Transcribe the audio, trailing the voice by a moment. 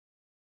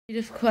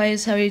Beautiful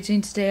Quiet, how are you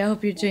doing today? I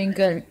hope you're doing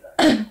good.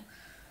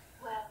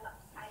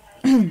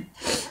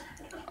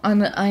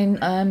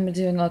 I'm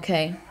doing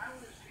okay.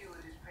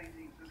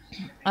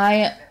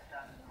 I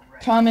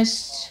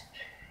promised,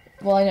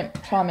 well, I didn't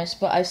promise,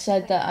 but I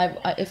said that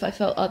if I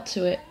felt up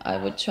to it, I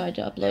would try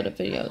to upload a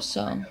video.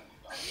 So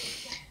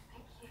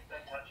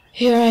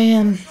here I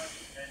am.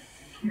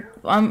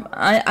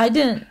 I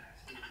didn't,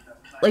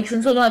 like,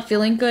 since I'm not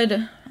feeling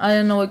good, I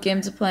didn't know what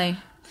game to play,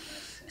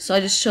 so I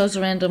just chose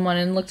a random one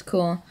and it looked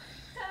cool.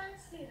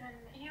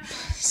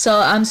 So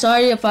I'm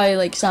sorry if I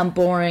like sound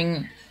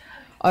boring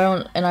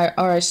or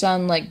I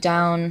sound like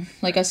down.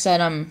 Like I said,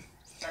 I'm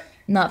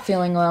not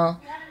feeling well.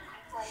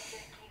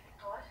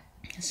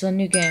 It's a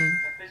new game.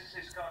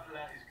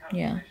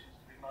 Yeah.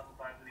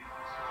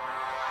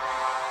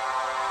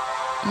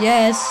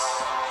 Yes.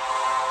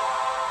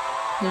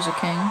 There's a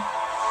king.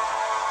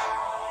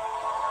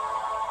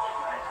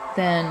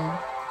 Then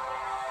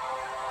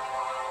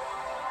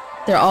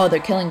they're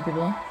killing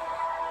people.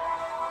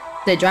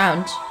 They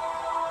drowned.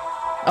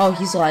 Oh,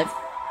 he's alive.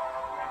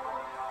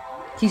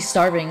 He's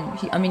starving.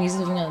 He's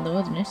living out in the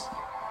wilderness.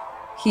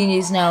 He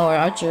needs now our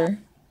archer.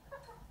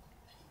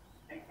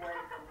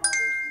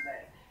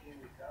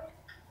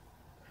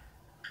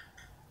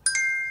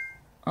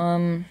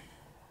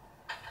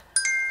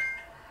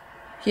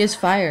 He has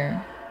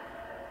fire.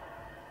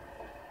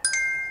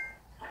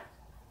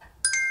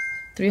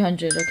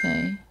 300,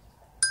 okay.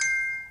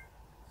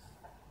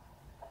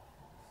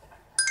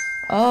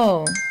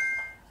 Oh.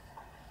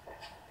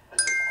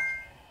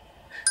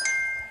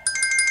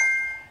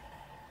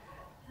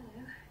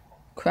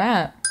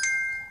 Crap.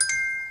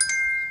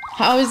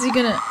 How is he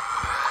gonna...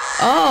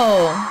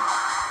 Oh.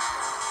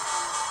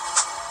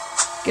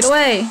 Get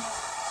away.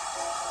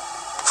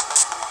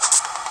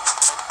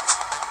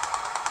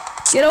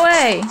 Get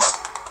away.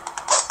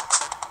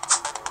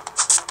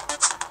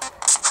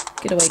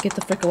 Get away. Get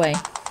the frick away.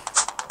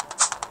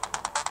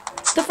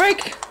 The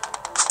frick.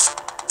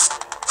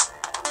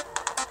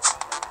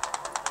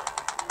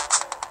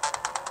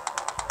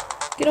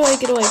 Get away.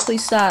 Get away.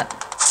 Please stop.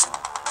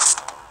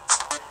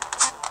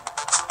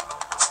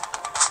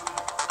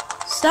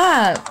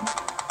 Stop.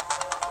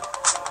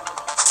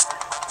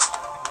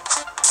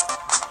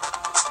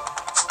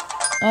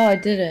 Oh, I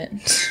did it.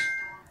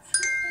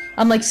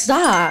 I'm like,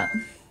 stop.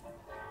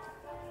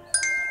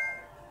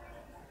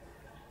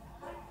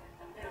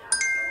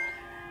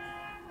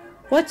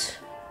 What?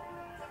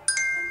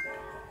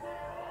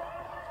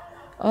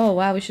 Oh,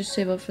 wow, we should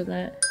save up for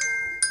that.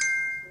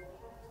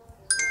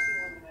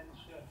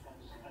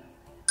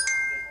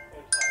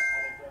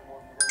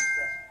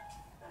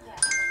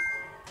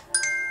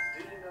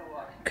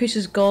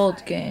 Increases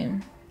gold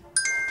game.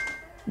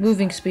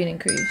 Moving speed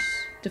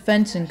increase.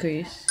 Defense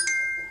increase.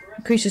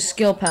 Increases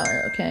skill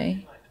power,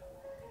 okay.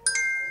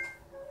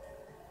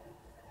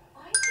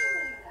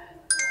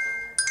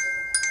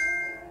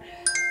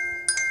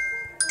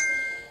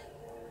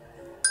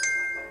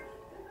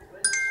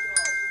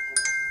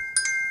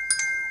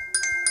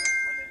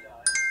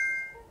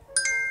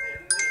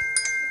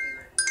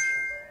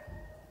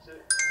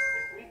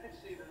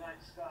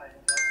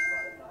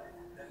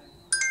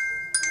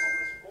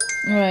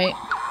 Alright.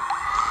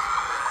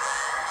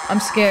 I'm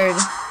scared.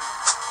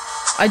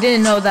 I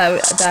didn't know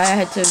that I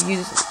had to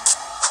use...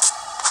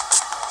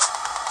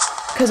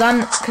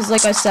 Cause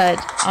like I said,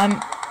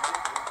 I'm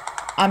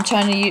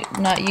trying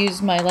to not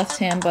use my left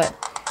hand, but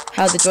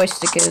how the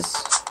joystick is.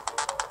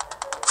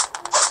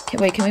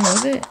 Wait, can we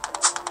move it?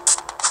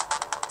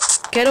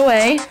 Get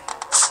away.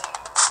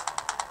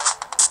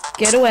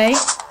 Get away.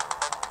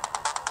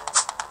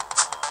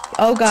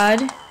 Oh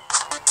god.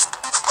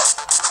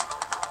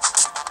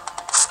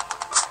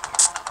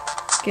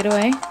 Get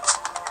away.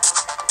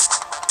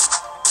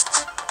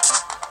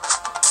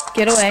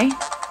 Get away.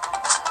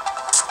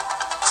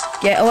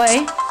 Get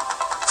away.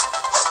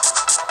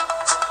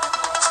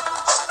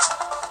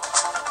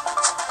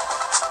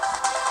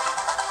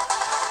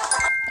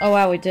 Oh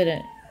wow, we did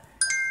it.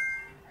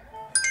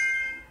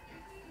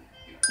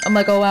 I'm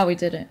like, oh wow, we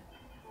did it.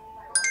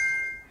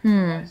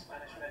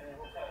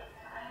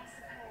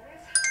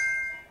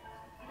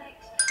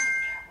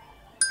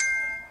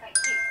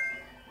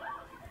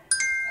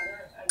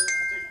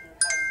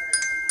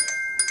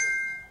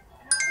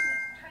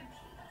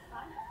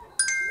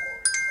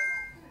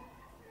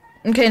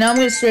 Okay, now I'm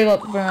gonna save up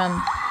for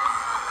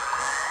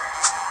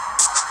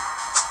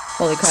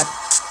holy crap.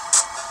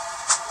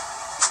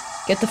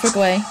 Get the frick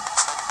away.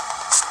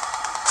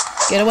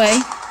 Get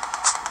away.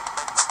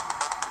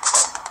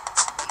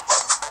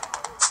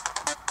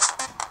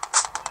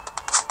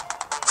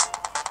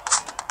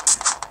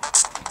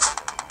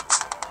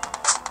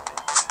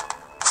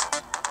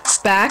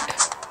 Back.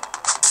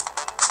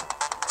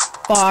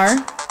 Far.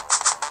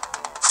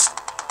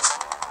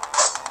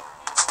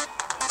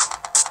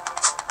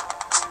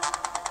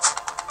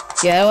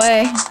 Get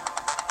away.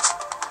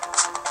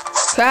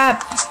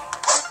 Crap.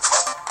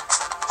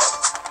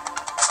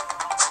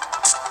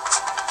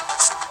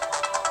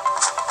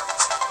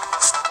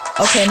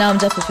 Okay, now I'm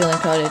definitely feeling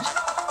crowded.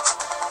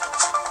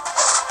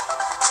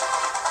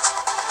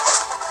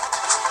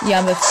 Yeah,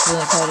 I'm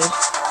feeling crowded.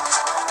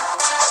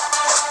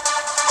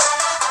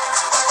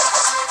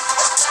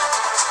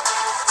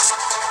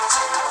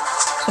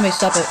 Somebody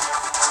stop it.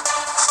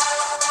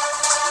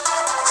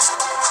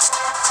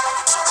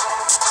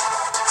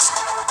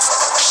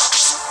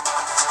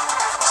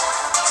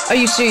 Are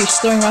you serious?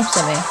 Throwing rocks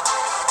at me.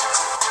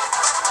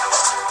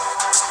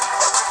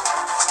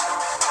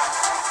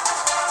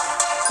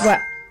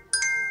 What?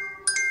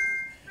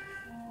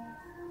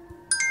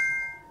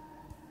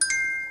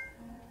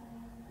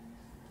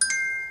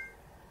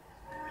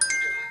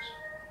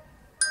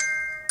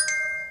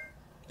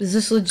 Is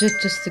this legit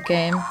just a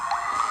game?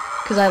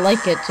 Cause I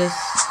like it, just...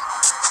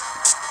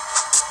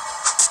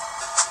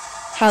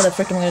 How the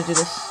frick am I gonna do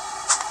this?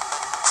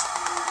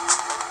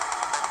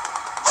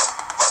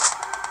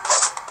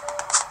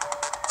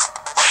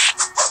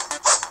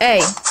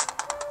 Hey!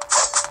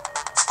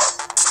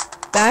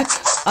 Back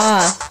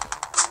off.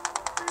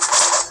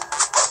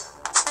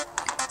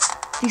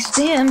 These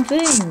damn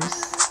things.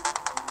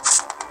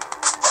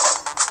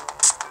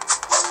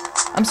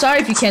 I'm sorry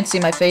if you can't see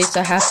my face,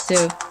 I have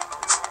to.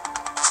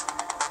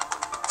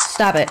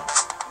 Stop it.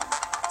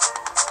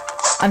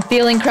 I'm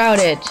feeling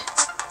crowded.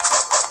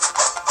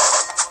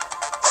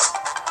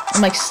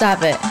 I'm like,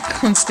 stop it.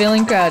 I'm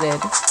feeling crowded.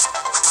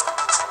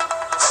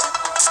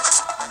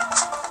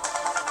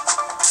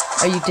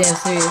 Are you damn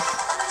serious?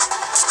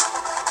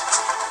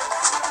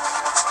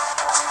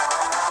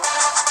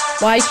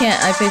 Why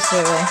can't I face the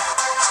right way?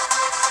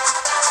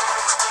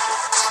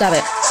 Stop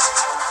it.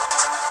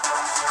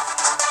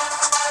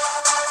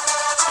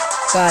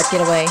 God,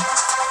 get away.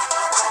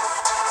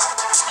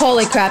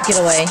 Holy crap, get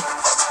away.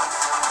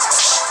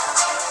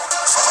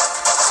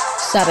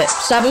 Stop it.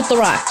 Stop it with the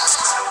rocks.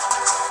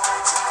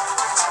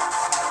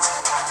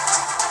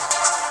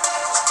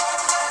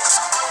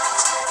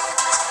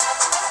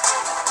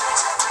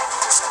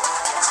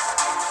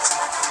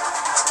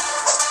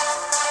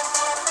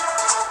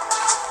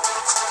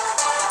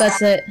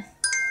 That's it.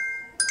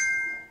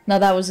 Now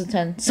that was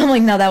intense. I'm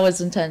like, now that was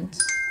intense.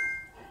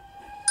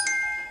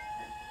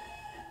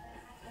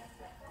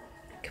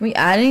 Can we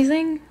add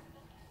anything?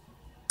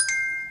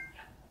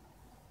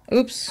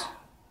 Oops.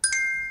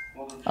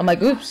 I'm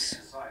like, oops.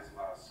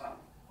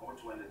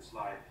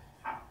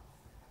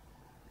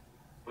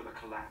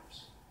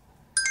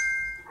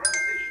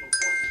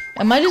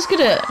 Am I just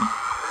gonna...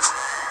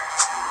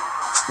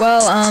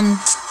 Well,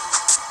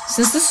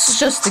 since this is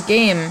just a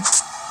game,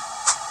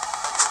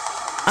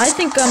 I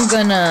think I'm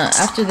gonna,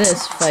 after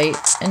this fight,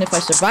 and if I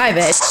survive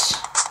it...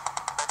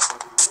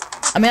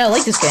 I mean, I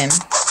like this game.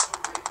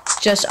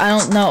 Just, I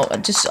don't know,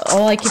 just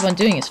all I keep on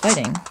doing is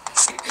fighting.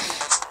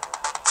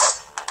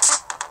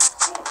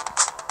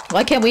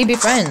 Why can't we be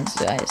friends,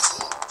 guys?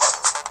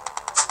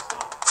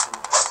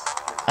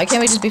 Why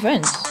can't we just be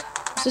friends?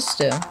 What's this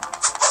do?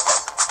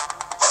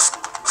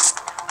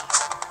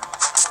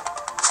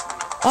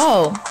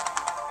 Oh.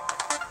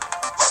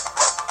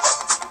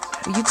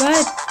 You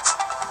guys...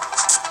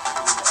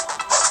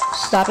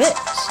 Stop it,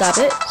 stop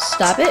it,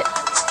 stop it,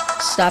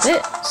 stop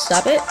it,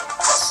 stop it,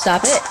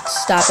 stop it,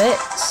 stop it,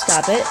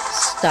 stop it,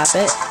 stop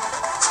it.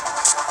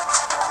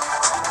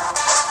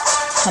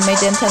 How many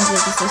damn times did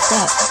this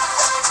stop?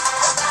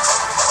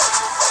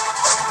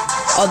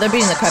 Oh, they're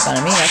beating the crap out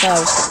of me. I thought I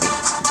was gonna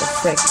beat the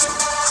frick.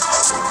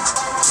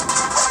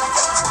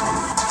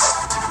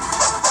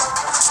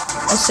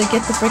 I said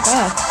get the frick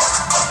off.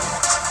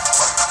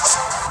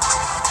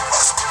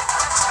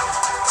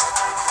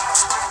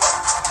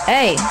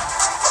 Hey!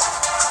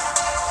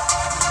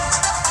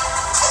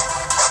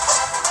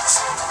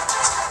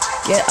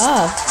 Get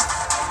off.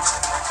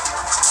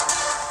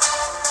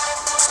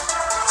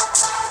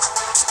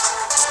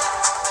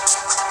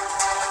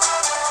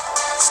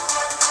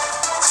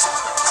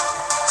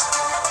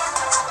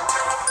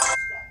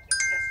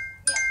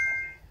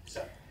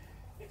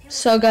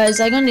 So guys,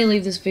 I'm gonna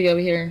leave this video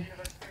here,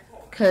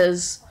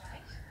 cause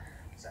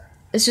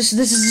this is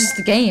just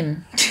the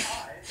game.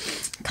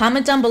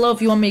 Comment down below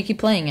if you want me to keep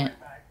playing it,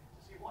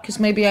 cause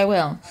maybe I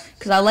will,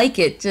 cause I like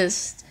it.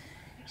 Just,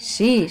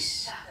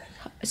 sheesh.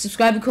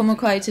 Subscribe to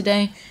Komokai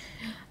today.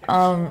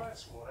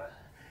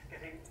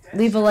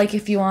 Leave a like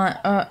if you want,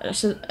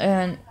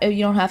 and if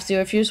you don't have to.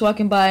 If you're just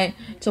walking by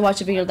to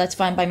watch a video, that's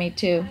fine by me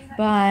too.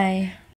 Bye.